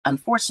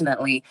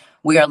unfortunately,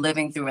 we are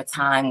living through a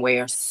time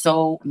where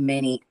so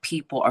many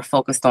people are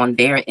focused on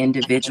their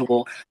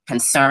individual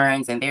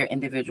concerns and their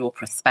individual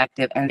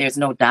perspective, and there's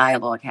no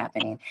dialogue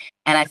happening.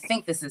 And I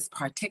think this is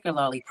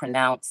particularly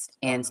pronounced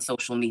in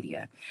social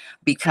media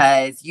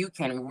because you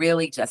can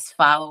really just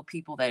follow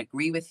people that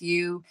agree with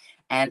you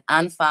and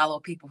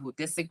unfollow people who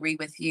disagree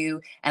with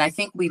you. And I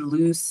think we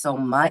lose so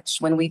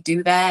much when we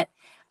do that.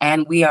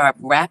 And we are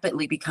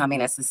rapidly becoming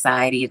a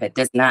society that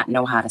does not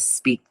know how to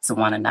speak to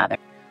one another.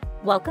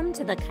 Welcome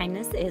to the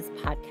Kindness Is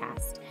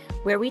podcast,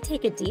 where we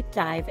take a deep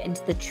dive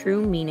into the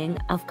true meaning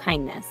of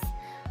kindness.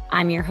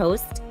 I'm your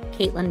host,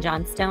 Kaitlin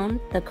Johnstone,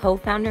 the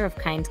co-founder of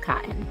Kind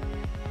Cotton.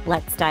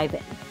 Let's dive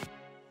in.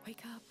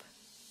 Wake up.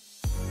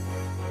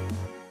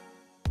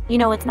 You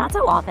know, it's not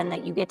so often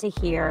that you get to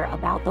hear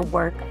about the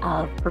work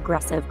of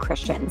progressive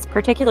Christians,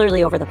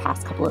 particularly over the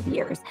past couple of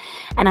years.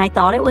 And I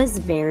thought it was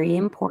very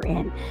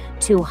important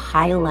to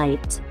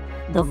highlight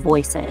the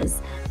voices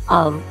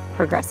of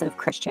progressive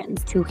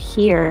Christians, to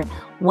hear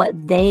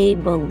what they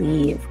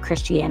believe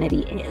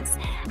Christianity is,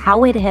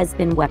 how it has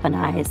been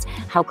weaponized,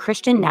 how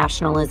Christian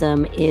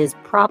nationalism is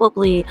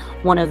probably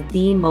one of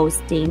the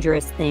most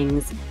dangerous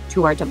things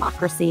to our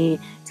democracy,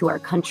 to our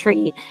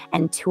country,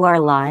 and to our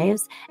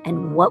lives,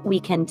 and what we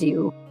can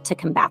do to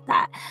combat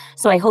that.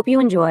 So I hope you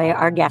enjoy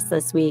our guest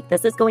this week.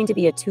 This is going to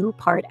be a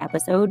two-part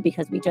episode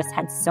because we just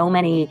had so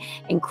many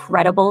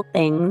incredible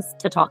things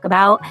to talk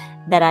about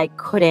that I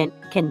couldn't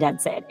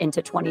condense it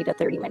into 20 to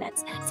 30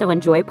 minutes. So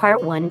enjoy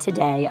part one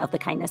today of the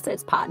Kindness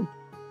Is pod.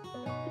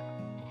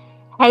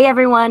 Hey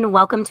everyone,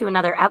 welcome to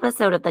another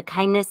episode of the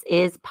Kindness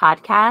Is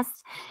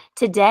podcast.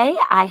 Today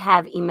I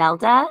have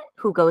Emelda,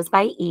 who goes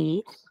by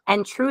E,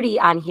 and Trudy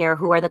on here,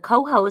 who are the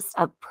co-hosts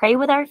of Pray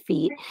With Our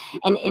Feet,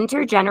 an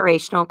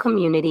intergenerational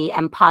community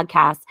and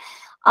podcast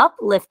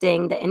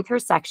uplifting the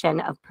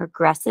intersection of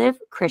progressive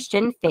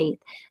Christian faith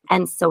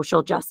and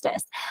social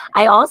justice.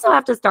 I also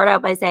have to start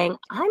out by saying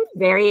I'm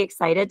very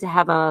excited to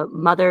have a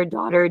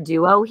mother-daughter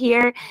duo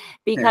here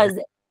because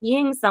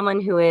being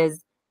someone who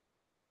is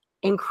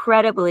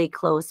incredibly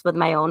close with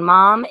my own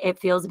mom, it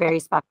feels very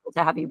special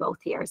to have you both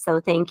here. So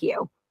thank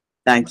you.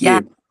 Thank you. Yeah.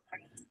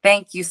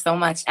 Thank you so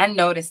much. I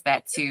noticed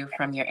that too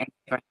from your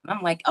Instagram.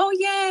 I'm like, oh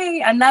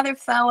yay, another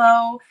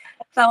fellow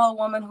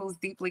woman who's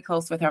deeply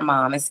close with her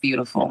mom. It's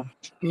beautiful.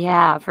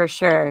 Yeah, for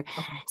sure.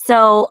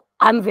 So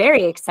I'm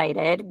very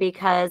excited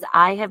because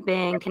I have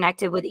been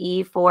connected with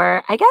E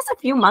for, I guess, a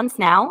few months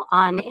now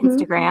on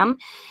Instagram,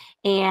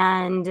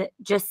 and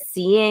just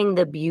seeing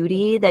the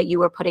beauty that you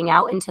were putting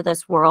out into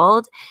this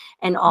world,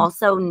 and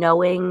also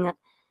knowing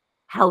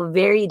how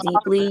very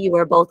deeply you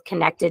are both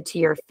connected to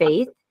your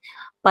faith,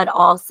 but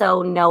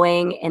also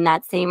knowing in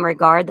that same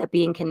regard that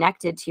being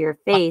connected to your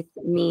faith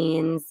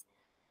means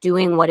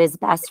doing what is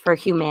best for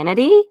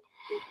humanity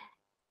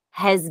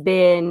has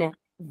been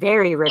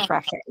very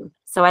refreshing.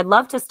 So I'd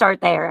love to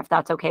start there if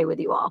that's okay with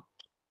you all.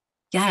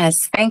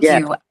 Yes, thank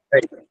you.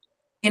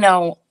 You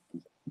know,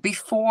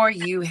 before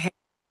you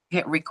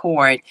hit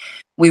record,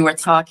 we were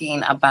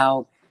talking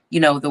about,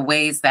 the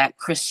ways that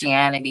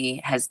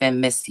Christianity has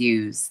been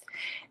misused.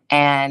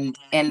 And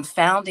in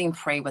founding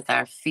Pray With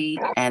Our Feet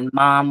and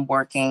Mom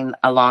working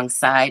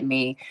alongside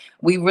me,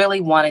 we really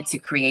wanted to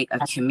create a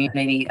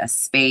community, a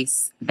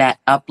space that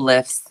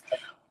uplifts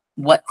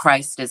what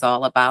Christ is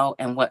all about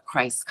and what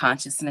Christ's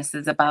consciousness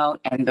is about.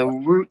 And the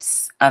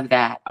roots of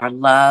that are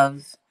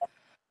love,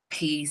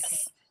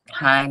 peace,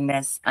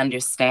 kindness,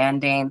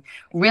 understanding,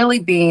 really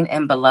being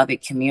in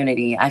beloved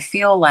community. I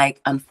feel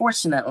like,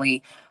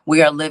 unfortunately,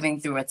 we are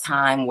living through a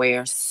time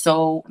where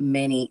so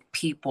many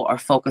people are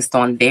focused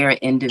on their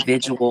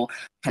individual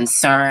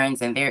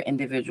concerns and their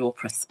individual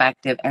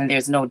perspective, and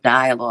there's no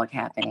dialogue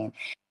happening.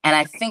 And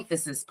I think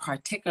this is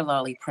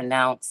particularly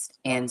pronounced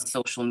in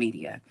social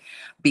media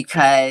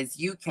because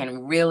you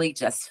can really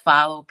just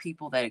follow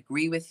people that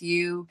agree with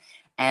you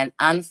and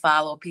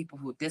unfollow people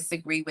who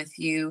disagree with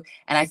you.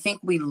 And I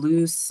think we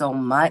lose so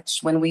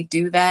much when we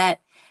do that.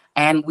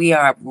 And we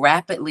are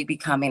rapidly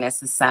becoming a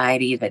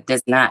society that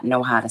does not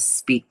know how to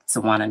speak to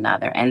one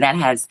another. And that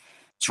has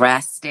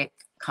drastic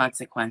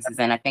consequences.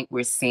 And I think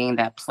we're seeing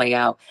that play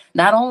out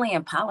not only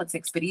in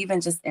politics, but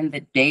even just in the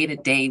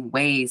day-to-day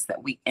ways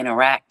that we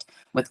interact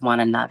with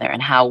one another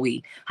and how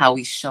we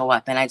show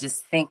up. And I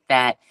just think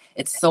that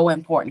it's so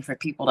important for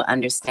people to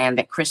understand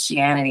that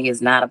Christianity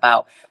is not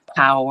about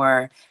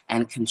power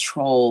and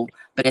control,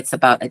 but it's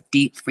about a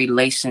deep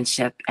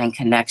relationship and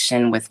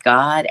connection with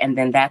God. And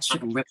then that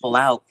should ripple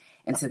out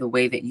into the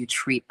way that you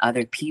treat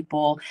other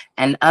people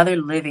and other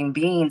living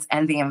beings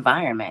and the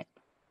environment.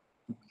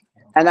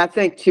 And I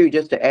think too,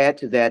 just to add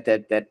to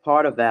that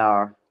part of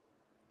our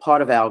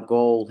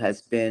goal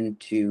has been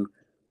to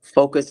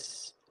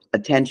focus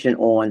attention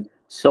on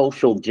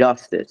social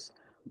justice,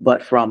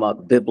 but from a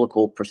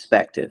biblical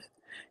perspective,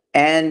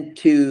 and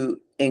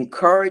to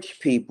encourage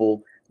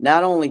people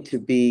not only to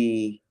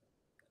be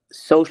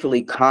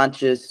socially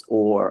conscious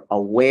or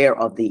aware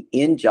of the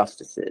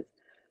injustices,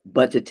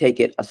 but to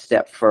take it a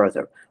step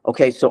further.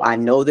 Okay, so I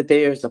know that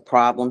there's a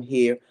problem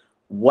here.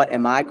 What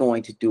am I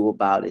going to do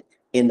about it?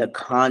 in the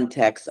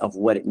context of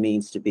what it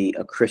means to be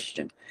a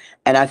Christian.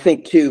 And I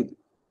think too,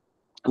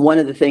 one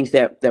of the things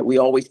that we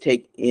always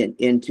take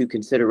into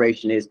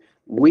consideration is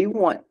we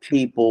want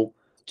people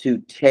to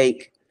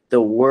take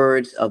the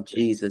words of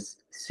Jesus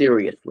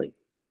seriously.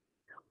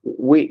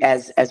 We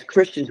as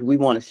Christians, we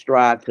want to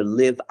strive to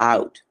live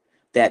out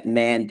that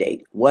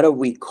mandate. What are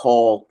we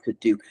called to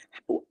do?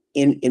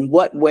 In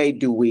what way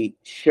do we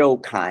show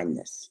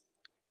kindness?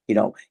 You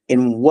know,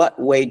 in what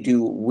way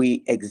do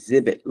we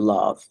exhibit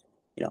love?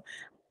 You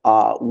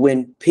know,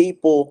 when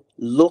people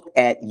look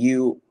at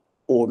you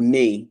or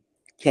me,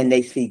 can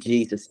they see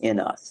Jesus in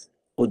us,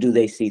 or do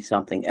they see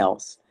something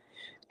else?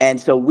 And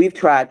so we've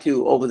tried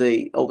to over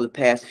the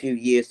past few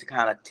years to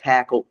kind of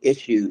tackle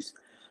issues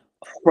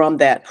from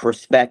that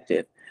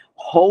perspective,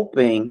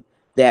 hoping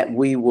that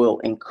we will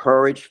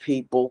encourage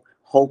people,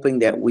 hoping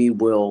that we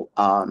will,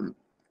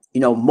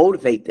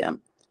 motivate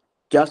them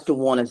just to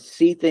want to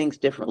see things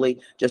differently,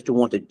 just to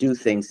want to do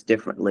things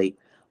differently,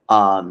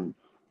 um,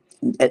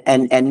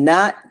 and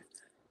not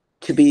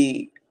to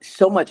be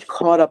so much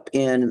caught up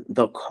in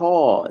the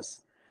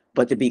cause,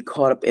 but to be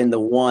caught up in the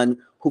one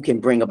who can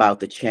bring about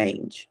the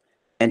change.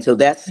 And so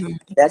that's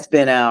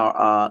been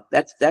our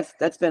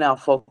that's been our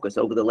focus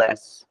over the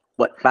last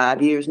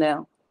 5 years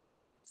now.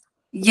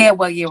 Yeah,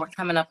 well, yeah, we're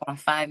coming up on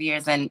 5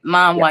 years. And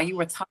Mom, Yeah. while you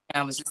were talking,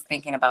 I was just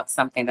thinking about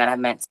something that I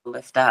meant to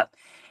lift up.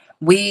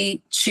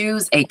 We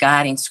choose a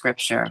guiding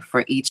scripture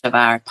for each of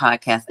our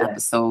podcast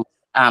episodes,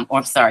 or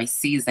I'm sorry,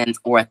 seasons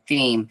or a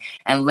theme.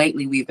 And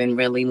lately we've been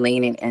really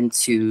leaning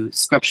into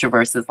scripture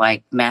verses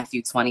like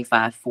Matthew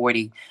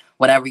 25:40.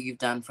 Whatever you've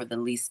done for the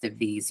least of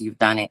these, you've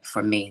done it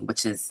for me,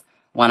 which is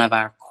one of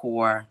our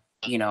core,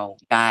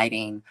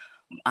 guiding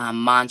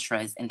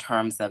mantras in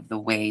terms of the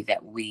way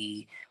that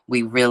we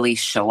really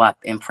show up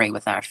and pray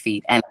with our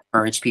feet and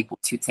encourage people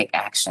to take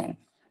action.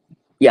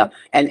 Yeah,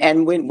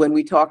 and when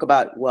we talk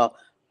about, well,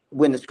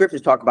 when the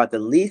scriptures talk about the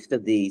least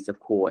of these,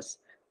 of course,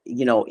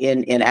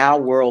 in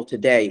our world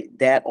today,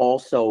 that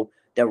also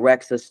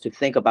directs us to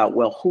think about,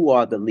 well, who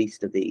are the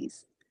least of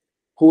these?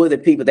 Who are the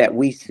people that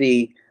we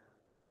see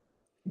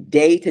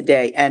day to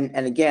day? And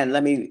again,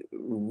 let me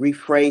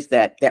rephrase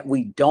that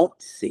we don't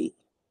see,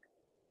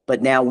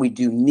 but now we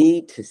do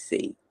need to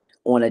see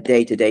on a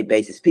day-to-day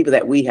basis. People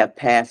that we have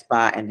passed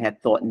by and have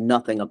thought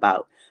nothing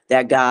about.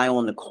 That guy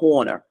on the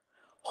corner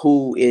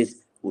who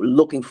is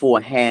looking for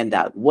a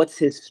handout. What's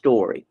his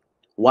story?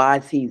 Why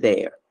is he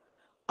there?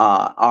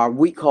 Are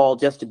we called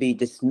just to be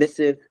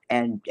dismissive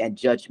and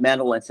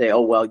judgmental and say,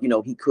 oh, well,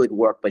 he could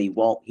work, but he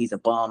won't. He's a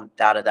bum,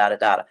 da da da da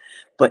da.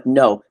 But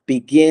no,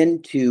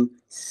 begin to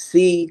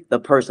see the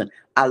person.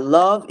 I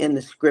love in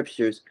the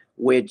scriptures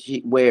where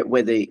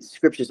the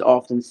scriptures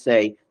often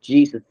say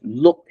Jesus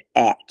looked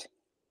at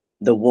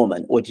the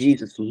woman, or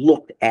Jesus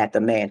looked at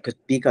the man,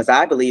 because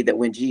I believe that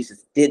when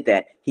Jesus did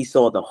that, he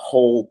saw the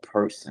whole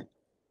person.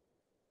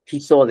 He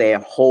saw their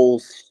whole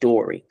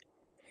story.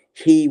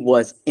 He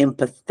was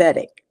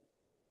empathetic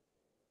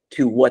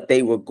to what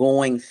they were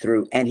going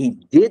through, and he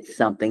did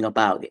something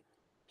about it.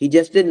 He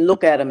just didn't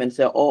look at them and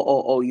say,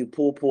 oh, you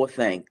poor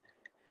thing.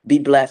 Be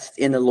blessed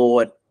in the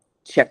Lord.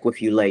 Check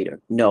with you later.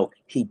 No,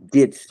 he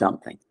did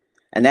something.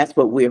 And that's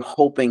what we're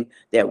hoping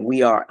that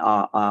we are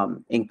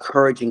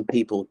encouraging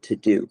people to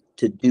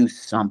do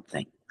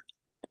something.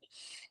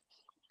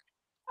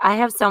 I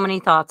have so many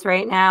thoughts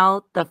right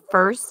now. The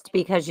first,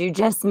 because you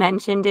just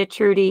mentioned it,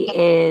 Trudy,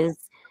 is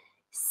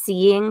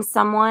seeing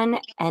someone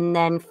and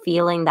then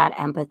feeling that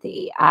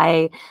empathy.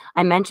 I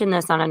mentioned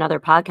this on another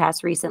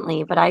podcast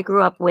recently, but I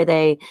grew up with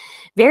a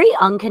very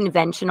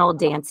unconventional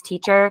dance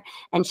teacher,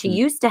 and she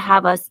used to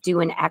have us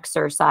do an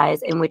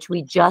exercise in which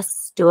we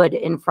just stood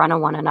in front of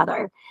one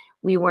another.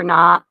 We were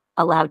not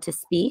allowed to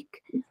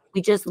speak.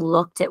 We just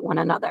looked at one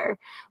another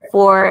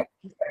for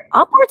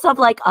upwards of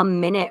like a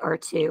minute or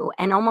two.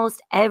 And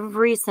almost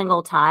every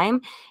single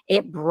time,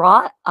 it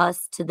brought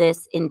us to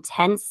this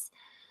intense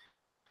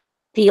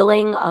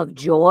feeling of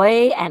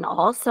joy and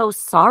also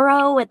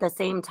sorrow at the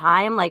same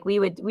time. Like we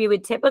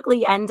would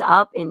typically end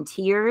up in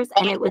tears,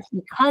 and it was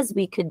because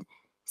we could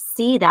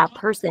see that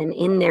person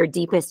in their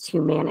deepest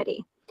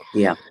humanity.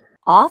 Yeah.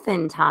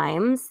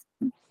 Oftentimes,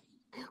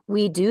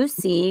 we do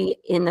see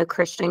in the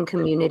Christian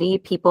community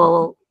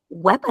people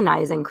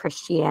weaponizing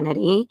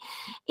Christianity.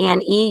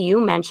 And you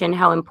mentioned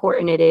how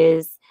important it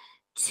is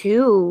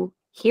to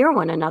hear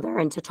one another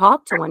and to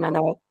talk to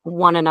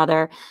one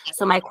another.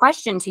 So my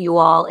question to you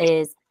all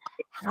is,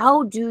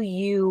 how do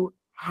you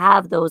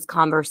have those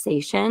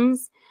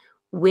conversations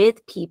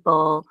with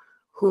people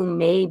who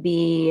may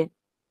be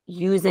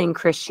using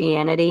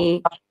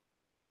Christianity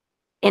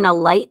in a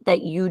light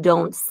that you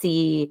don't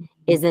see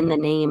is in the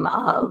name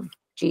of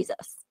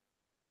Jesus?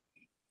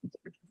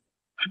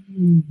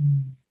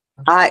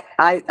 I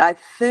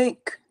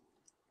think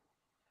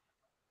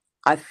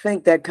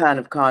that kind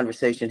of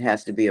conversation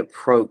has to be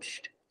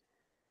approached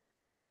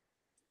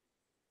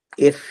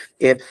if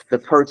the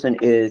person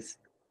is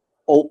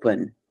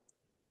open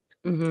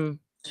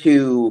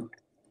to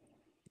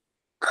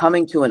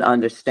coming to an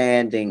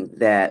understanding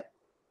that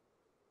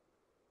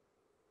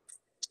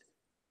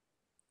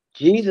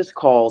Jesus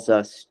calls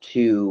us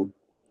to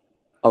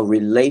a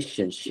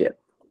relationship,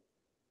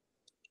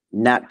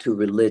 not to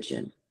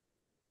religion.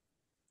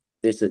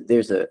 There's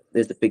a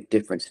big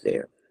difference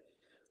there.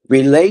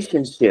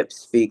 Relationship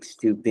speaks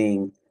to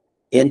being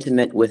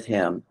intimate with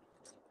him,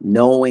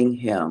 knowing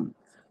him,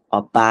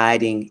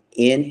 abiding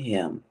in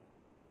him,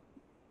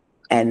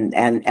 and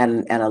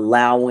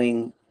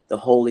allowing the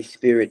Holy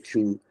Spirit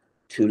to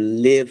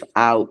live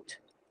out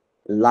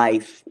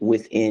life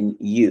within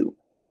you.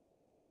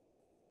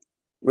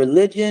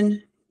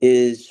 Religion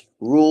is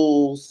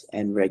rules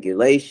and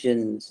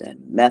regulations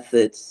and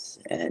methods,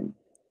 and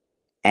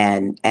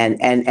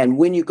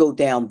when you go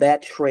down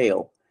that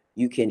trail,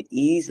 you can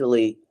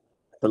easily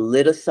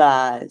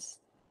politicize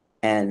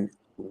and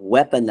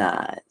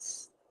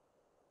weaponize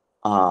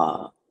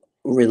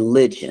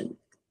religion,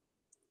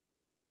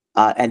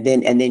 and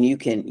then you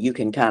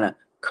can kind of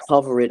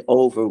cover it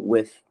over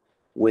with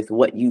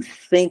what you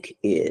think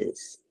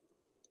is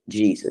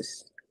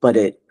Jesus, but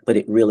it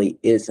really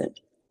isn't.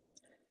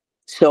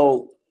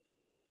 So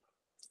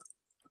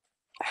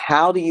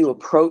how do you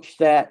approach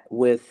that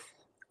with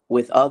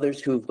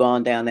others who've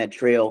gone down that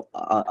trail?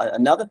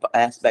 Another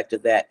aspect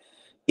of that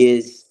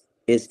is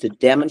to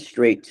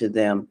demonstrate to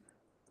them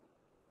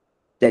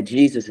that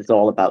Jesus is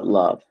all about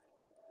love,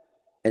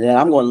 and that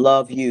I'm going to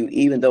love you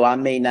even though I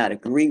may not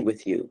agree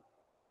with you,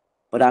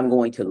 but I'm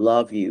going to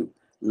love you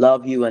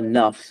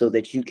enough so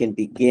that you can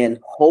begin,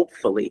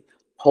 hopefully,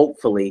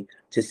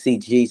 to see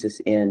Jesus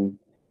in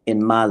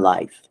my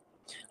life.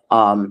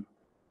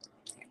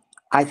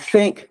 I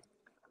think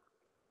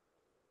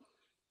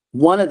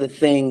one of the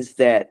things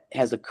that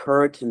has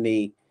occurred to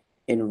me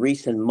in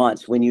recent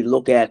months, when you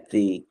look at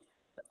the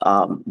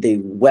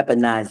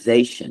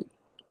weaponization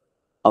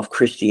of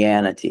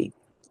Christianity,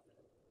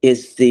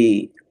 is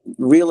the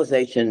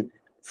realization,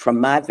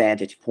 from my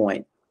vantage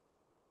point,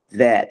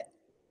 that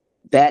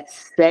that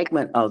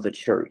segment of the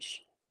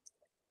church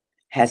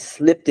has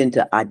slipped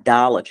into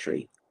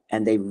idolatry,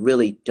 and they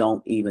really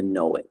don't even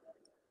know it.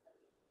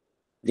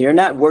 They're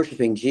not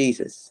worshiping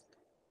Jesus.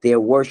 They're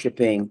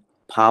worshiping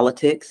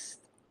politics.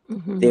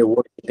 Mm-hmm. They're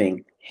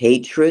worshiping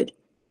hatred.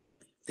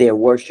 They're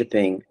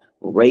worshiping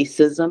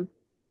racism.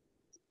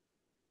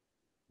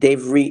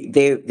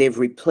 They've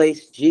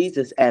replaced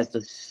Jesus as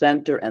the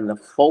center and the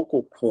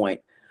focal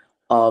point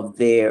of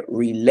their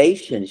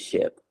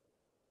relationship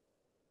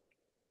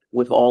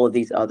with all of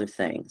these other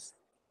things,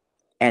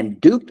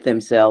 and duped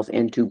themselves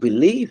into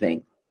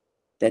believing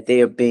that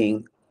they are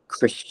being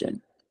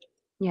Christian.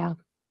 Yeah.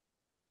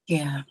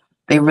 Yeah,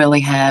 they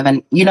really have.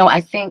 And,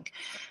 I think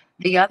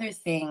the other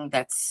thing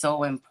that's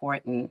so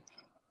important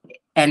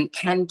and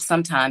can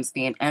sometimes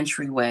be an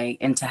entryway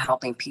into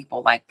helping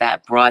people like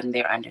that broaden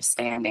their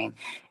understanding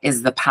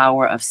is the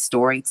power of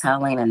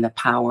storytelling and the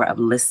power of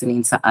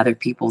listening to other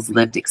people's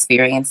lived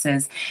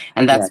experiences.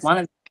 And that's Yes. one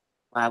of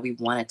why we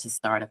wanted to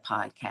start a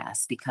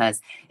podcast,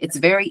 because it's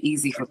very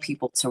easy for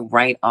people to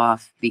write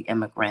off the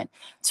immigrant,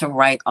 to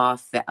write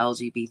off the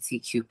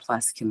LGBTQ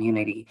plus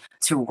community,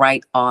 to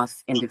write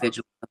off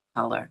individuals of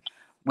color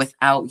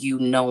without you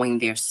knowing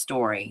their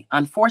story.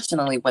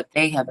 Unfortunately, what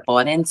they have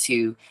bought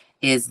into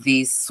is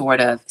these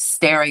sort of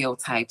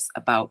stereotypes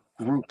about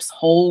groups,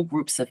 whole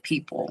groups of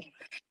people,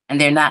 and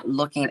they're not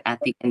looking at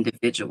the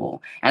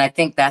individual. And I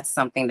think that's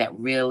something that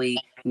really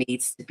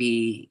needs to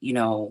be,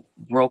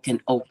 broken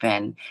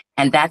open.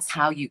 And that's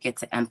how you get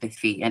to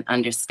empathy and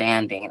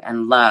understanding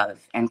and love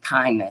and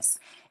kindness,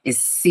 is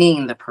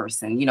seeing the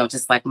person,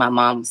 just like my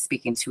mom was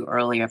speaking to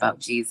earlier about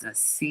Jesus,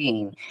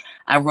 seeing.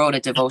 I wrote a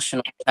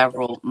devotional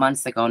several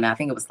months ago now, I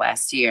think it was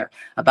last year,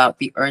 about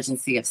the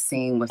urgency of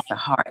seeing with the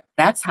heart.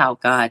 That's how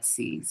God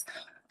sees.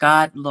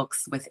 God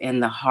looks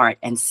within the heart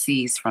and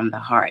sees from the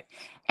heart.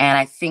 And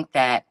I think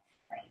that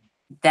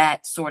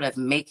sort of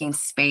making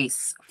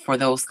space for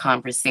those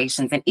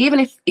conversations, and even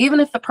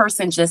if the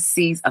person just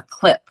sees a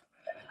clip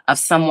of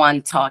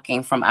someone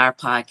talking from our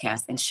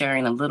podcast and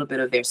sharing a little bit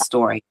of their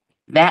story,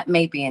 that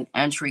may be an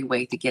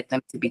entryway to get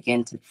them to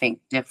begin to think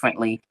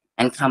differently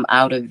and come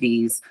out of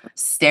these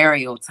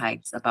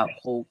stereotypes about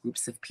whole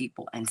groups of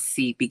people and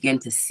begin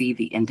to see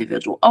the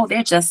individual. Oh,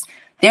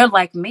 they're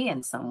like me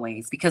in some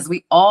ways, because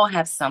we all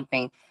have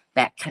something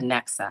that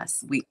connects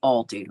us. We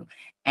all do.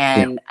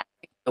 And I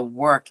think the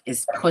work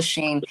is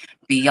pushing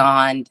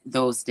beyond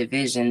those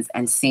divisions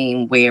and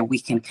seeing where we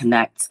can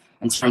connect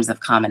in terms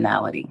of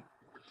commonality.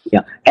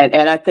 Yeah.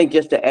 And I think,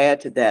 just to add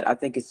to that, I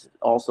think it's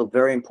also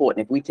very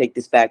important, if we take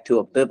this back to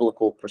a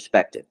biblical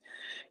perspective.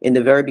 In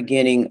the very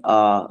beginning,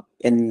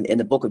 in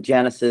the book of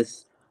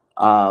Genesis,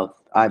 in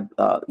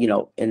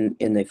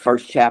the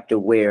first chapter,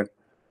 where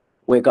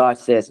God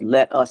says,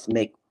 "Let us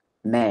make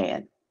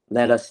man,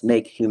 let us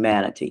make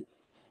humanity,"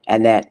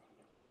 and that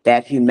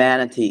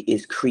humanity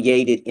is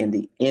created in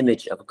the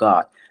image of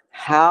God.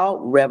 How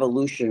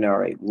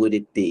revolutionary would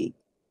it be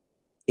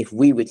if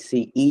we would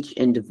see each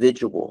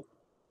individual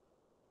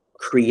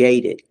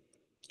created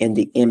in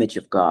the image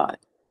of God?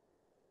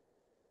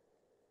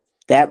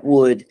 That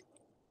would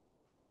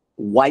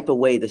wipe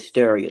away the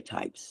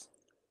stereotypes.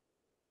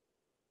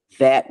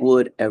 That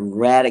would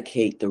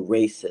eradicate the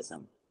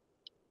racism.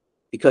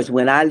 Because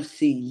when I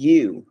see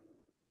you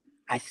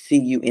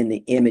in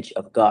the image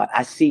of God.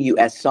 I see you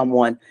as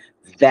someone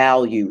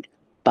valued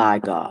by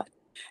God.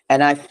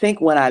 And I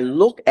think when I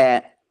look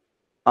at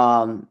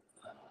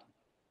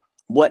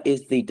what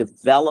is the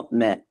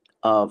development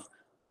of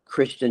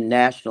Christian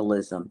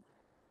nationalism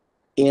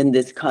in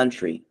this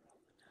country,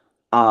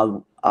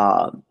 the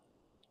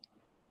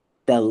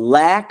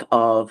lack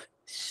of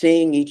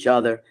seeing each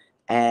other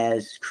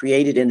as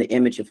created in the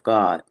image of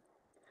God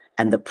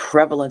and the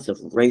prevalence of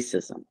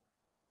racism.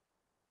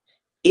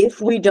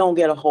 If we don't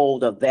get a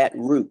hold of that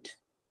root,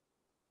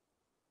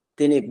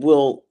 then it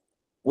will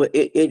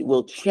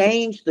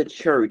change the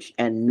church,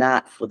 and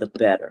not for the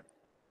better.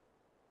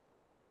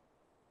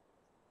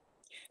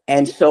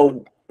 And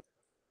so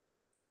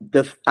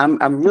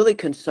I'm really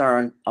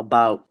concerned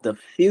about the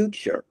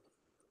future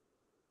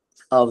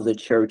of the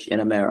church in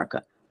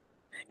America.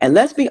 And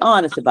let's be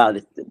honest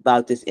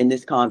about this in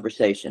this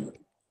conversation.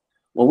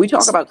 When we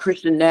talk about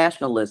Christian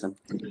nationalism,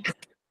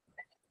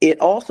 it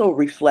also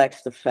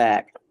reflects the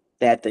fact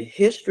that the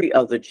history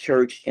of the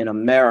church in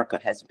America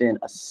has been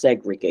a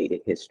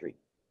segregated history.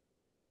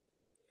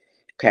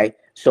 Okay,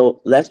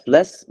 so let's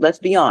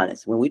be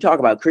honest. When we talk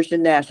about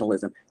Christian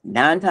nationalism,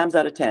 9 times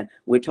out of 10,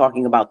 we're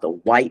talking about the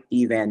white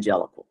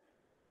evangelical.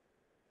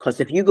 Because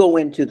if you go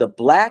into the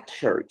black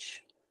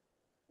church,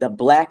 the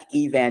black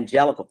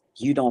evangelical,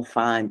 you don't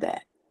find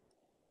that.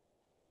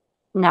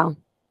 No.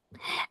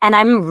 And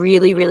I'm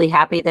really, really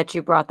happy that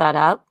you brought that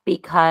up,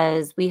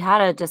 because we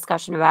had a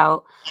discussion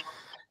about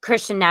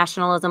Christian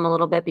nationalism a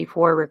little bit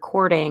before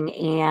recording,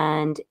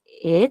 and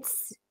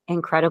it's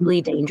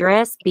incredibly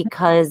dangerous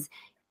because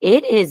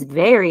it is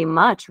very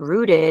much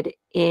rooted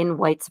in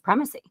white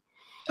supremacy.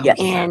 Yes.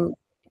 And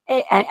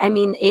I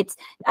mean,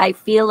 I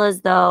feel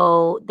as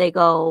though they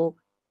go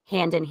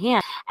hand in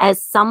hand.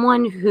 As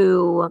someone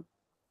who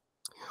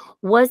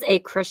was a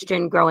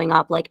Christian growing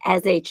up, like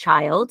as a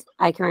child,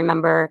 I can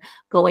remember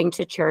going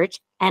to church.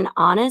 And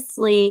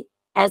honestly,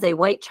 as a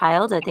white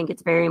child, I think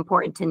it's very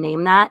important to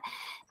name that.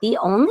 The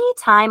only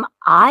time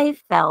I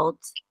felt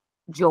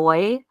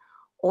joy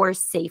or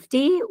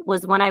safety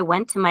was when I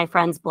went to my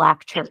friend's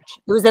black church.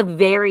 It was a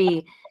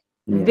very,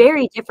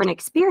 very different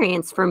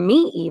experience for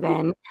me,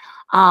 even.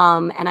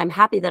 And I'm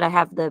happy that I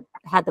have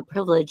had the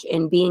privilege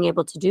in being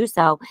able to do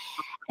so.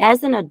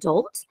 As an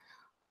adult,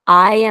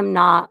 I am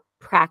not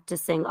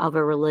practicing of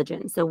a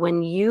religion. So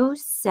when you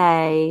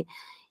say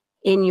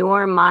in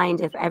your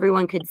mind, if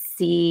everyone could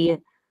see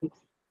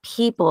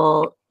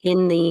people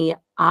in the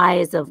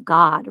eyes of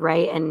God,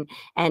 right?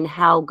 And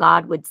how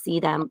God would see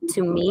them,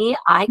 to me,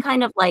 I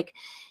kind of like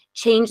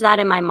change that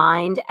in my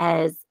mind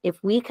as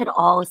if we could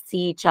all see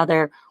each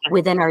other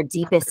within our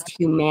deepest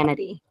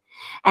humanity.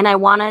 And I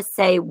want to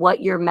say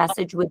what your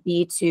message would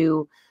be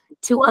to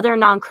other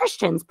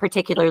non-Christians,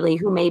 particularly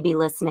who may be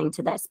listening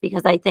to this,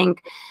 because I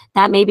think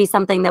that may be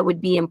something that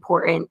would be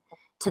important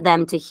to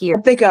them to hear.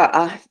 I think,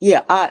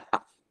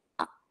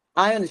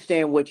 I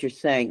understand what you're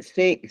saying.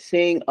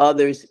 Seeing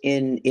others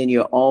in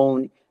your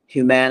own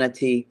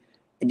humanity.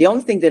 The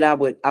only thing that I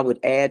would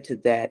add to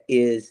that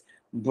is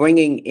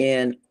bringing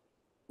in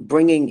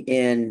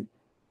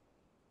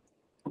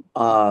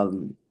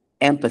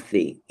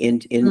empathy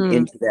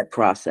into that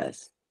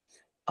process.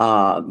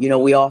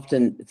 We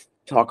often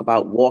talk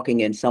about walking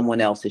in someone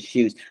else's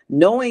shoes,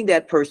 knowing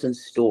that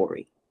person's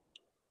story,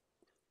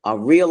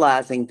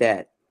 realizing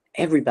that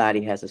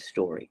everybody has a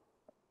story.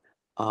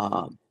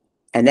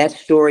 And that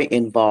story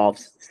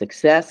involves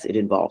success, it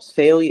involves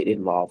failure, it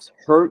involves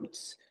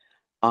hurts,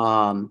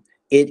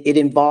 it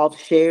involves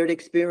shared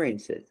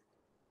experiences.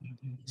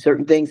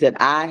 Certain things that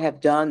I have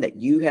done, that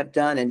you have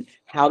done, and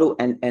how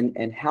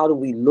do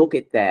we look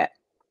at that,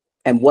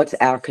 and what's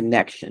our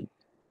connection?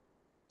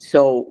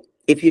 So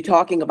if you're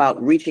talking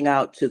about reaching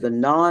out to the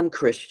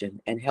non-Christian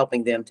and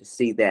helping them to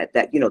see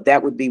that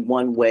would be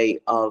one way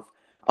of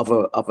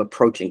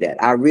approaching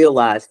that. I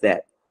realize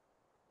that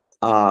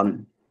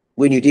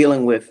when you're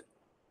dealing with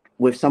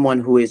someone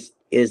who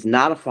is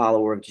not a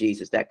follower of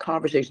Jesus, that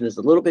conversation is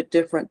a little bit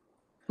different.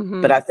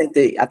 Mm-hmm. But I think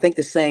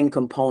the same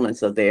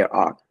components are there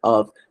of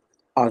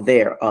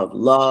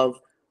love,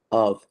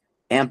 of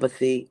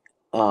empathy,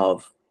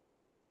 of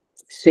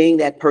seeing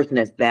that person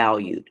as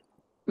valued.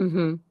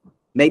 Mm-hmm.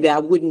 Maybe I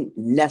wouldn't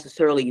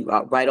necessarily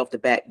right off the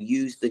bat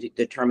use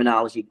the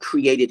terminology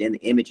created in the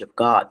image of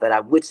God, but I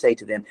would say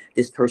to them,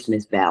 this person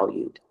is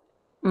valued.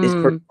 This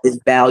person is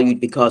valued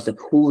because of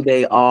who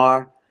they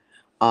are,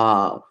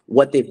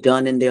 what they've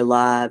done in their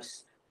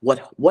lives, what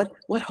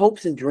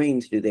hopes and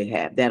dreams do they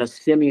have that are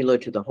similar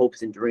to the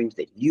hopes and dreams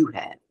that you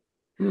have.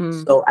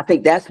 So I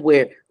think that's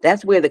where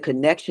the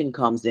connection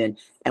comes in.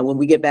 And when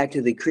we get back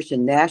to the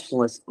Christian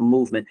nationalist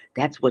movement,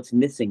 that's what's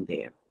missing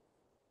there.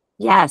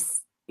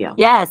 Yes. Yeah.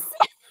 Yes.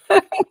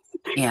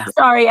 Yeah.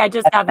 Sorry, I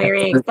just got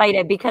very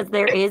excited because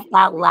there is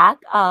that lack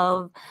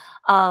of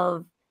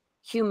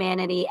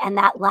humanity, and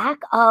that lack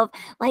of,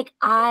 like,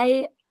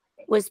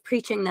 was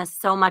preaching this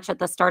so much at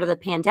the start of the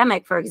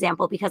pandemic, for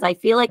example, because I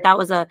feel like that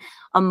was a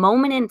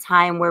moment in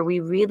time where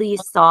we really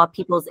saw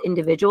people's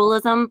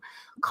individualism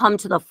come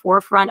to the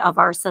forefront of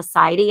our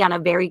society on a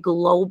very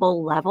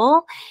global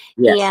level.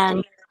 Yes.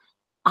 And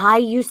I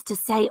used to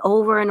say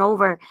over and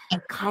over,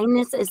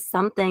 kindness is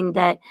something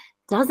that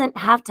doesn't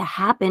have to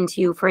happen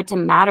to you for it to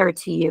matter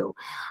to you.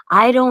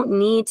 I don't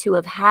need to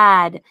have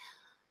had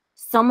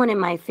someone in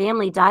my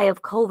family die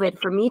of COVID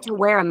for me to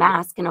wear a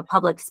mask in a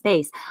public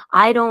space.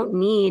 I don't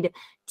need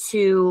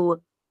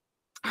to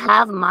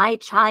have my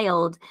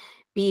child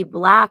be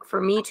Black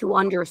for me to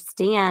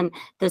understand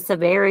the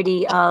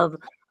severity of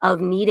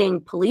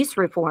needing police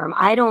reform.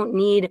 I don't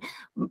need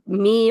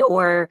me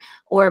or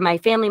my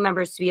family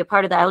members to be a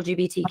part of the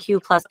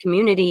LGBTQ plus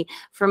community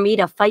for me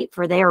to fight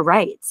for their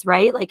rights,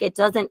 right? Like, it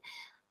doesn't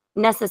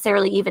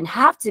necessarily even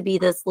have to be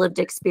this lived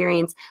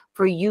experience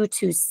for you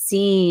to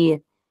see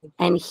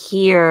and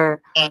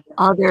hear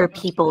other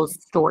people's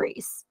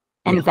stories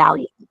and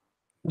value.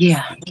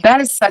 Yeah, that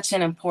is such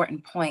an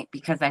important point,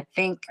 because I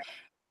think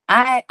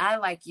I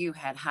like you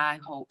had high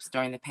hopes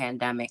during the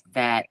pandemic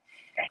that,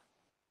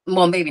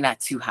 well, maybe not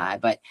too high,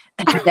 but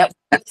that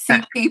we would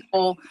see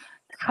people,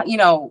 you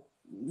know,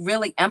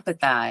 really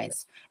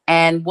empathize.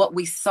 And what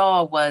we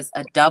saw was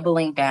a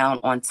doubling down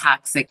on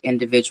toxic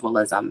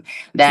individualism,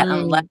 that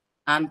unless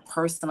I'm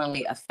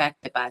personally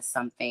affected by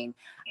something,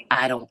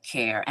 I don't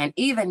care. And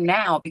even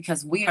now,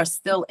 because we are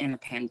still in a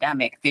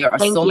pandemic, there are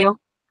so many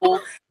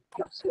people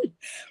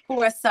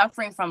who are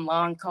suffering from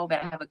long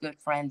COVID. I have a good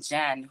friend,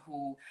 Jen,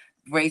 who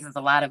raises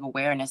a lot of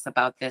awareness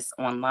about this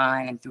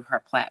online and through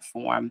her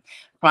platform,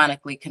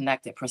 Chronically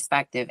Connected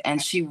Perspective.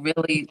 And she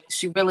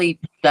really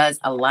does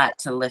a lot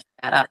to lift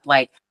that up,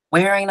 like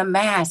wearing a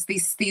mask,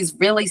 these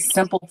really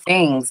simple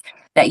things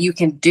that you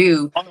can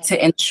do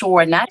to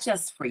ensure not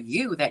just for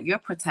you that you're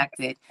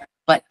protected,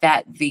 but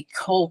that the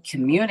whole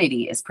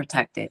community is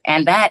protected.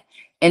 And that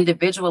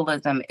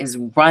individualism is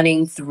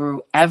running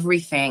through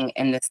everything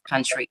in this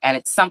country. And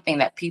it's something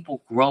that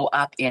people grow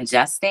up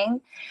ingesting.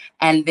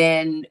 And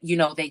then, you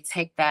know, they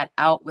take that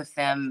out with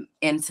them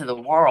into the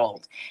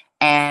world.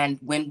 And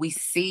when we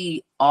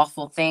see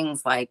awful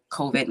things like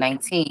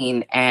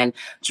COVID-19 and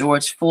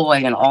George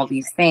Floyd and all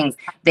these things,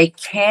 they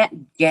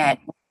can't get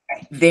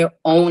their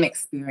own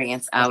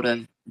experience out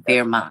of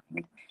their mind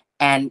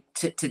and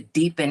to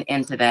deepen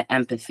into that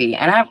empathy.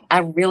 And I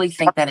really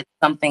think that it's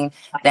something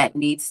that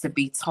needs to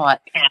be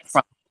taught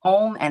from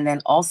home. And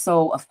then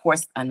also, of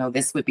course, I know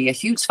this would be a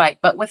huge fight,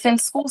 but within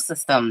school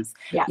systems,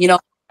 you know,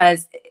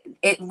 because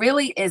it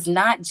really is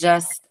not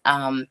just,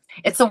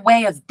 it's a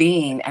way of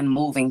being and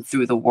moving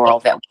through the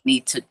world that we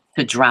need to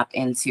drop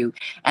into.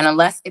 And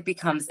unless it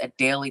becomes a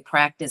daily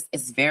practice,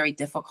 it's very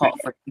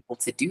difficult for people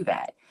to do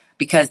that.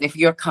 Because if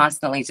you're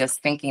constantly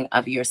just thinking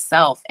of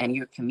yourself and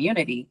your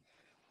community,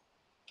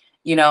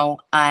 you know,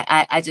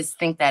 I just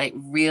think that it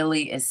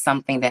really is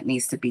something that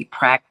needs to be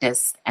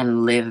practiced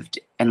and lived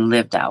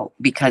out.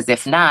 Because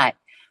if not,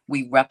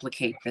 we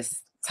replicate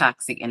this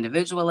toxic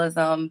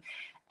individualism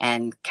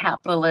and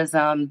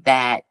capitalism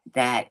that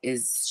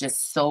is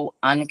just so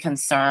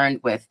unconcerned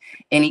with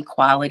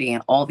inequality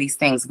and all these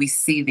things. We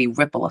see the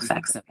ripple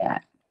effects of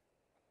that.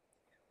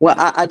 Well,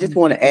 I just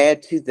want to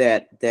add to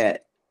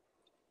that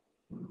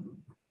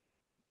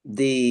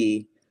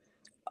the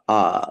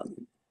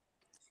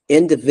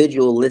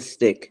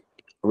individualistic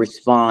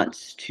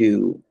response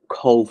to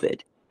COVID,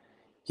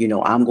 you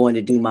know, I'm going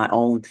to do my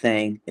own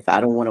thing. If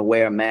I don't want to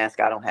wear a mask,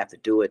 I don't have to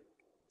do it.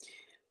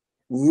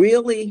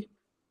 Really,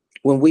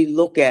 when we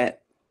look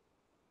at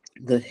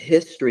the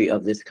history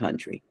of this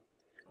country,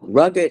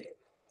 rugged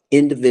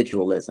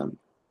individualism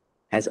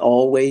has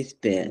always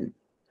been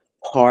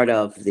part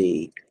of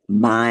the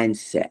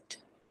mindset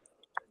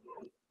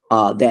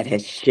that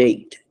has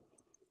shaped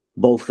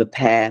both the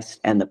past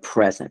and the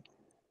present.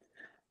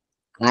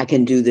 I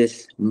can do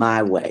this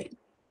my way.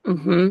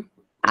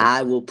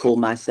 I will pull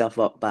myself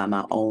up by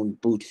my own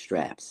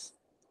bootstraps.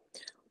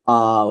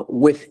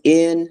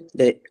 Within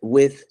the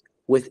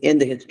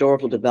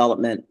historical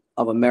development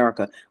of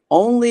America,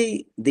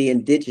 only the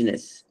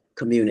indigenous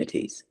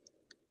communities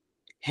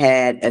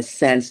had a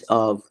sense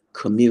of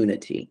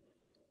community,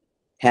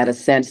 had a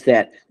sense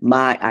that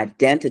my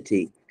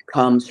identity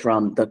comes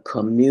from the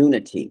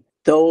community.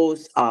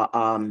 Those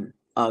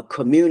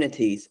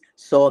communities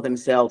saw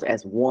themselves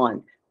as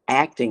one,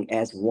 acting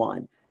as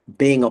one,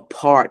 being a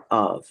part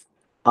of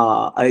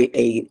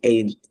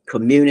a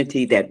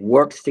community that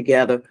works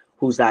together,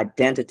 whose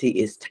identity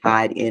is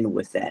tied in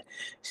with that.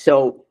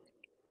 So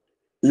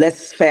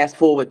let's fast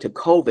forward to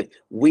COVID.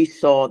 We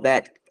saw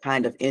that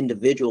kind of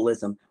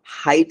individualism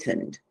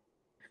heightened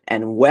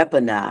and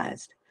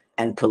weaponized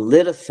and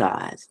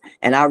politicized.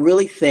 And I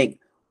really think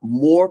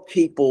more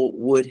people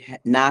would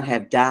not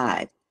have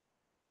died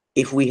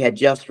if we had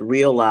just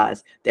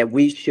realized that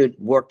we should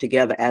work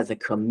together as a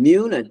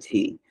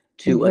community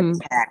to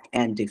attack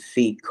and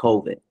defeat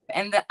COVID.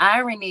 And the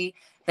irony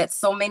that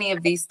so many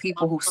of these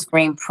people who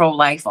scream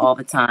pro-life all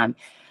the time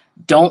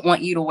don't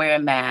want you to wear a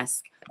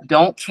mask,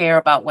 don't care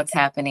about what's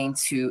happening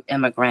to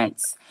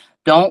immigrants,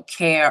 don't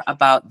care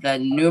about the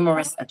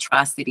numerous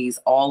atrocities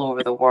all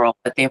over the world,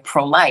 but they're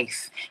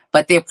pro-life.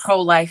 But they're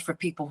pro-life for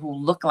people who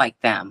look like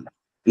them,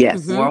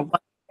 Yes. who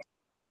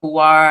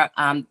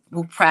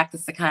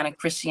practice the kind of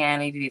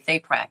Christianity that they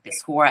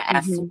practice, who are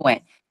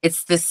affluent.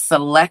 It's this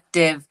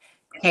selective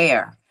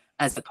care,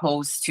 as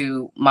opposed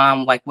to,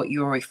 Mom, like what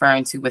you were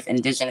referring to with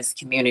indigenous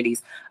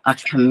communities, a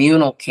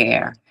communal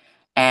care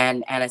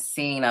and a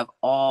scene of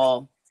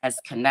all as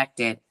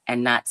connected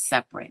and not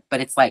separate.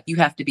 But it's like you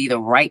have to be the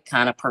right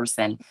kind of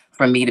person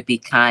for me to be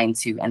kind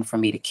to and for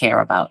me to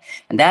care about.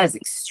 And that is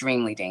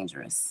extremely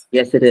dangerous.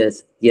 Yes, it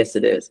is. Yes,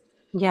 it is.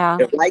 Yeah.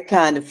 The right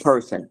kind of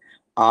person.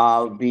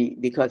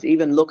 Because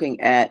even looking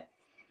at,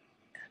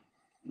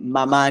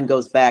 my mind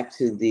goes back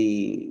to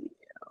the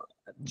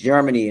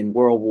Germany in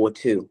World War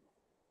II,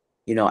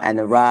 and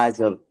the rise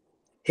of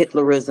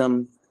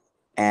Hitlerism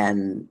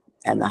and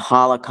the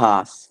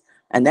Holocaust.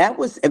 And that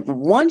was,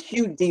 once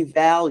you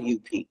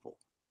devalue people,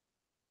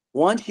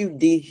 once you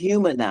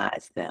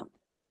dehumanize them,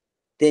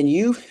 then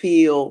you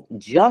feel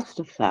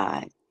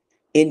justified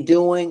in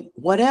doing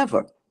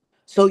whatever.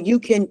 So you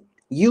can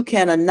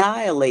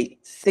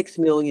annihilate 6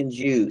 million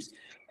Jews.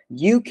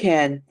 You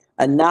can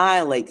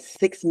annihilate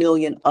 6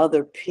 million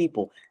other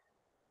people,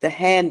 the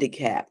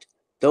handicapped,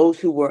 those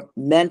who were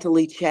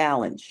mentally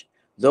challenged,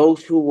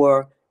 those who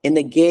were in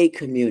the gay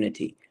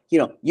community.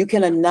 You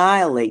can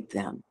annihilate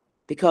them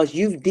because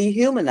you've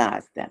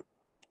dehumanized them.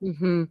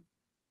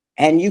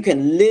 And you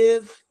can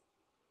live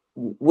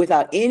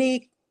without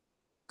any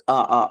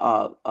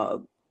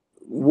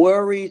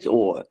worries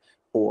or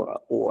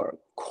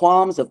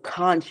qualms of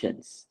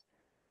conscience,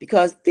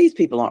 because these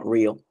people aren't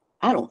real.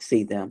 I don't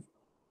see them.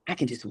 I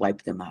can just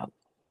wipe them out.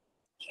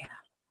 Yeah.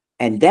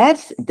 And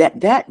that's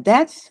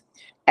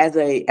as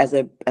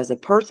a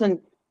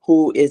person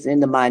who is in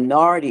the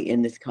minority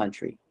in this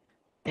country,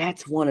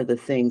 that's one of the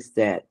things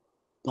that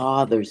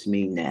bothers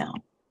me now.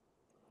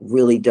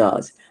 Really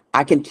does.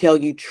 I can tell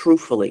you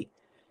truthfully,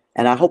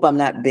 and I hope I'm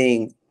not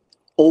being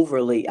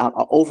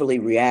overly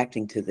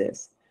reacting to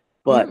this,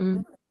 but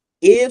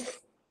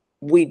if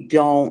we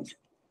don't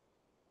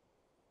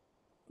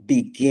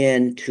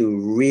begin to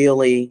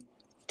really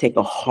take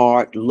a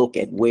hard look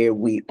at where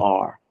we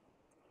are,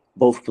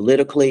 both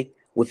politically,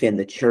 within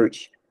the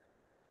church,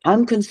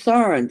 I'm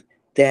concerned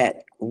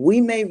that we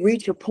may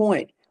reach a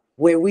point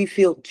where we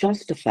feel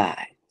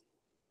justified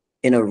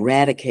in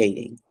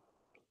eradicating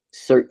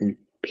certain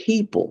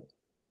people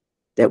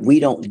that we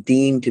don't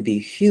deem to be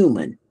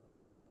human,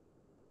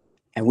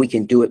 and we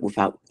can do it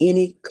without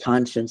any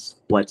conscience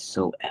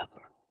whatsoever.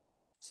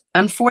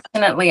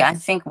 Unfortunately, I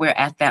think we're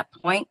at that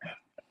point.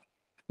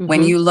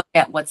 When you look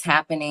at what's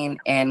happening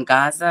in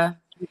Gaza,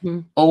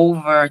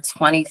 over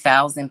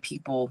 20,000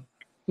 people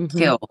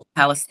killed,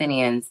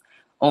 Palestinians,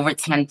 over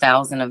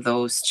 10,000 of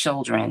those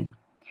children,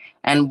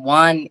 and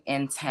 1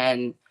 in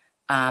 10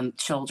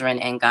 children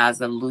in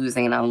Gaza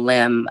losing a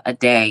limb a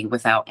day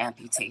without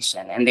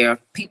amputation. And there are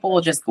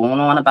people just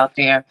going on about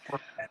their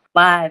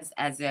lives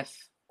as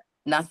if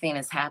nothing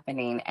is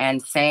happening,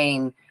 and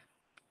saying,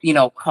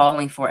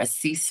 calling for a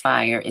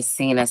ceasefire is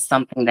seen as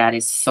something that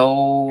is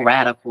so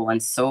radical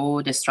and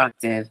so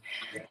destructive,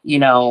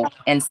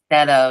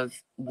 instead of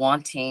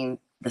wanting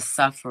the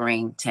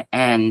suffering to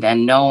end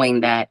and knowing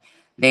that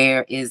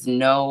there's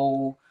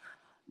no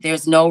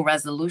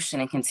resolution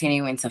in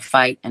continuing to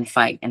fight and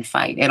fight and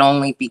fight. It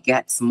only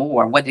begets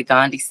more. What did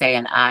Gandhi say?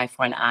 An eye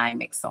for an eye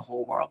makes the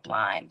whole world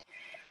blind.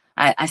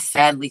 I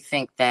sadly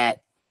think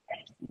that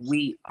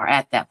we are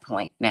at that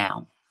point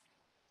now.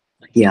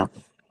 Yeah.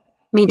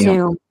 Me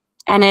too.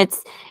 And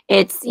it's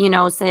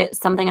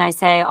something I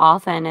say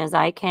often is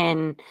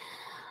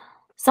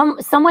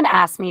someone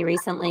asked me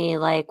recently,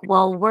 like,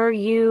 well, were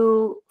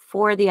you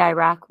for the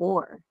Iraq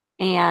war?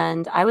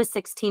 And I was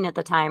 16 at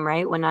the time,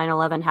 right, when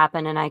 9/11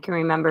 happened. And I can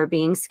remember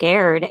being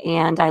scared,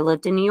 and I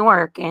lived in New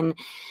York, and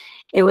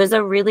it was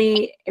a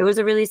really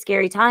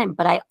scary time.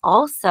 But I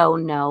also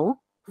know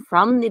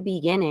from the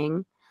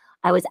beginning,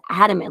 I was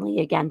adamantly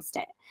against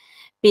it,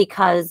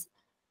 because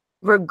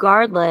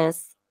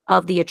regardless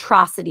of the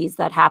atrocities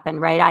that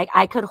happened, right,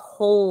 I could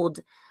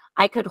hold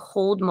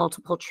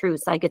multiple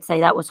truths. I could say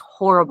that was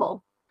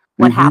horrible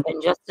what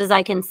happened, just as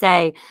I can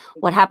say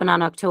what happened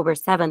on October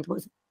 7th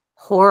was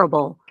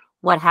horrible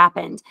what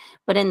happened.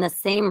 But in the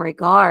same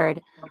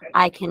regard,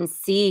 I can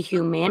see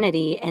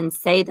humanity and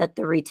say that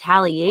the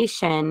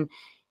retaliation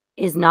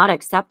is not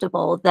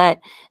acceptable,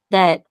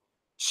 that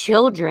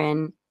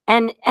children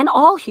and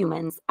all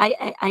humans,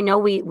 I know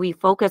we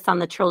focus on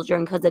the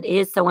children because it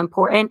is so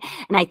important,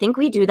 and I think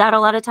we do that a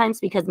lot of times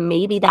because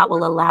maybe that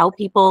will allow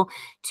people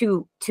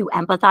to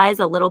empathize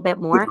a little bit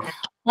more.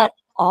 But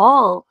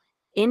all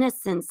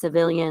innocent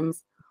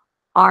civilians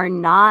are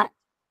not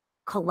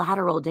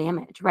collateral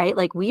damage, right?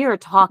 Like, we are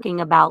talking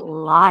about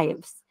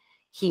lives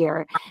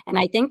here, and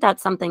I think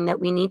that's something that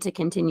we need to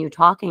continue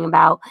talking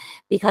about,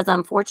 because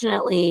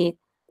unfortunately,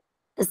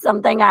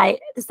 something I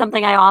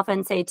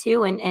often say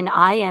too, and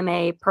I'm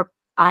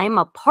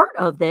a part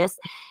of this,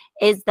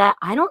 is that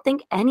I don't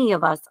think any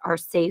of us are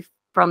safe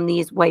from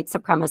these white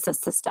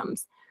supremacist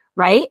systems,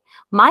 right?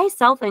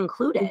 Myself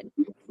included.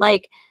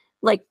 Like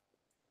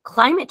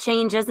climate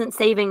change isn't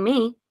saving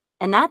me.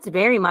 And that's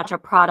very much a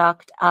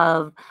product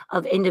of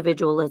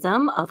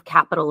individualism, of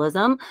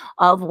capitalism,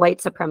 of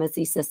white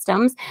supremacy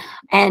systems.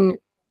 And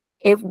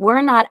if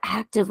we're not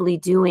actively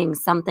doing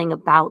something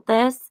about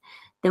this,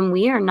 then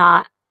we are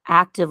not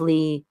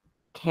actively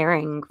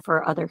caring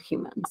for other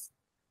humans.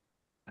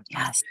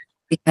 Yes,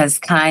 because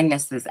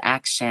kindness is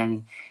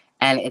action,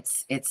 and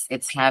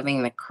it's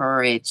having the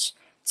courage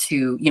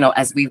to,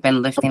 as we've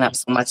been lifting up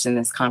so much in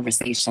this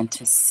conversation,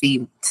 to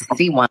see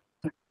one.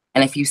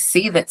 And if you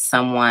see that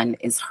someone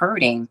is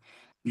hurting,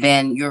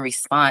 then your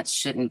response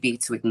shouldn't be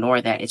to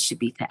ignore that. It should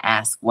be to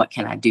ask, what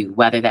can I do?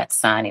 Whether that's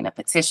signing a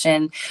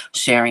petition,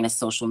 sharing a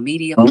social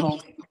media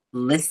post,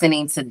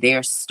 listening to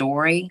their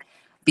story,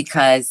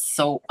 because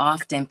so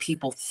often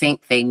people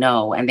think they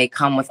know, and they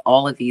come with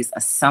all of these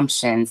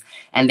assumptions,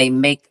 and they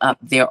make up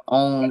their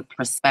own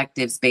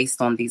perspectives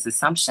based on these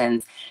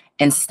assumptions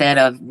instead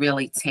of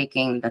really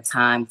taking the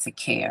time to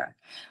care.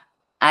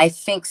 I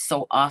think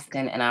so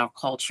often in our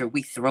culture,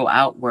 we throw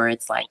out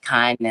words like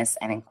kindness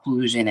and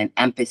inclusion and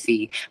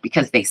empathy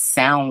because they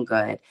sound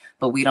good,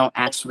 but we don't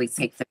actually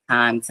take the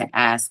time to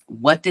ask,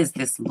 what does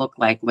this look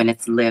like when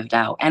it's lived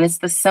out? And it's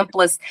the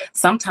simplest,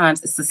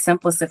 sometimes it's the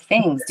simplest of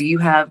things. Do you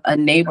have a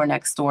neighbor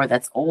next door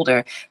that's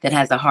older that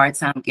has a hard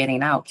time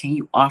getting out? Can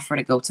you offer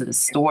to go to the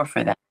store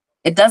for them?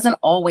 It doesn't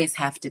always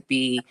have to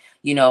be,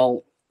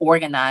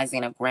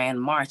 organizing a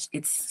grand march.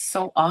 It's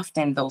so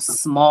often those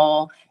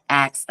small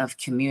acts of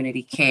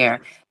community care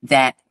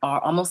that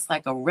are almost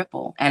like a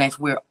ripple. And if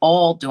we're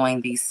all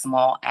doing these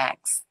small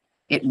acts,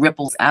 it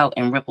ripples out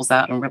and ripples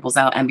out and ripples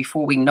out. And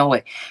before we know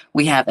it,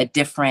 we have a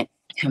different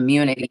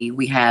community.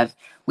 We have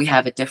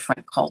a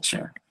different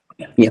culture.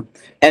 Yeah.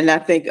 And I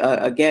think,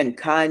 again,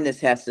 kindness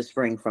has to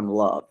spring from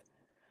love.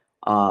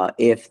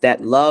 If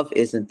that love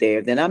isn't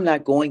there, then I'm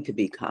not going to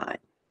be kind.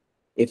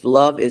 If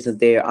love isn't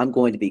there, I'm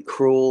going to be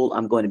cruel.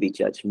 I'm going to be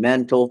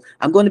judgmental.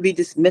 I'm going to be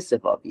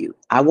dismissive of you.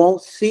 I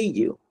won't see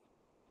you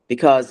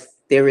because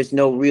there is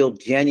no real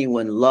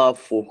genuine love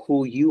for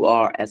who you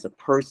are as a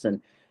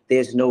person.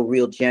 There's no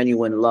real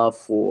genuine love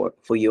for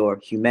your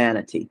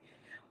humanity.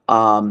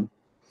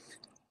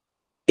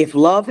 If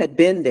love had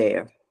been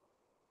there,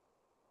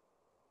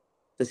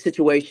 the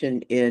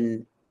situation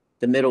in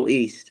the Middle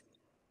East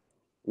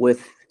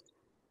with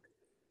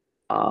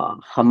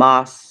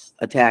Hamas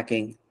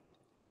attacking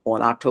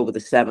on October the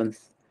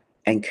 7th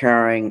and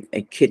carrying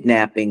a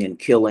kidnapping and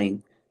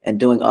killing and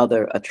doing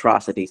other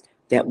atrocities,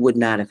 that would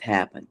not have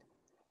happened.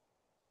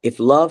 If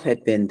love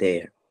had been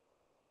there,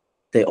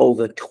 the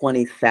over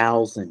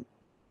 20,000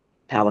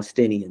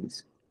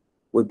 Palestinians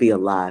would be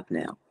alive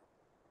now.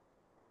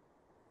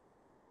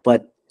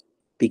 But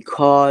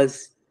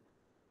because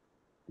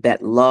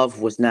that love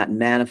was not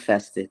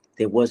manifested,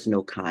 there was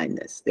no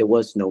kindness, there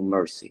was no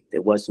mercy,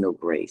 there was no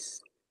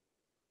grace.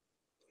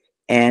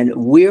 And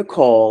we're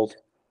called,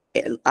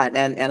 and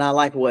I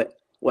like what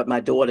my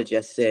daughter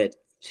just said,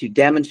 to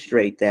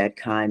demonstrate that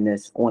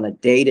kindness on a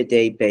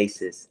day-to-day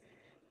basis.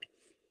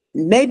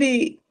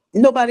 Maybe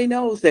nobody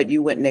knows that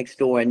you went next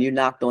door and you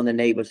knocked on the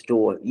neighbor's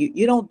door.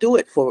 You don't do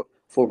it for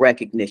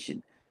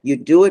recognition. You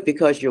do it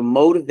because you're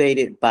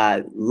motivated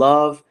by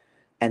love,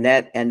 and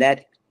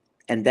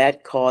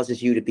that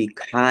causes you to be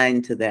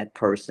kind to that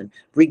person,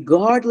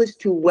 regardless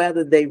to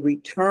whether they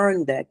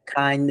return that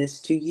kindness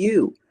to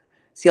you.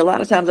 See, a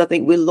lot of times I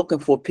think we're looking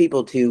for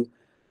people to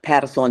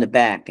pat us on the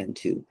back and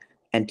to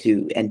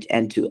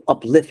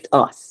uplift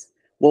us.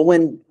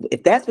 Well,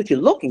 if that's what you're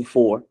looking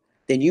for,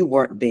 then you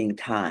weren't being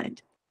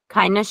kind.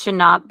 Kindness should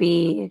not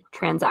be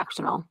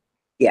transactional.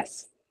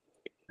 Yes.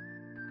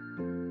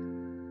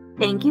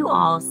 Thank you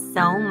all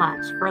so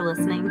much for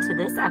listening to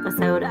this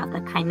episode of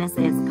the Kindness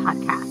Is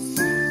podcast.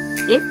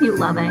 If you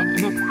love it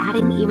and it's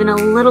adding even a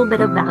little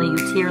bit of value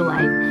to your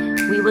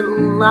life, we would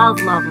love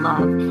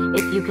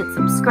if you could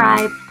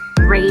subscribe,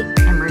 rate,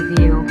 and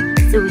review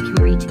so we can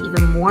reach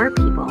even more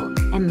people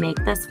and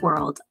make this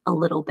world a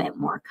little bit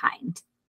more kind.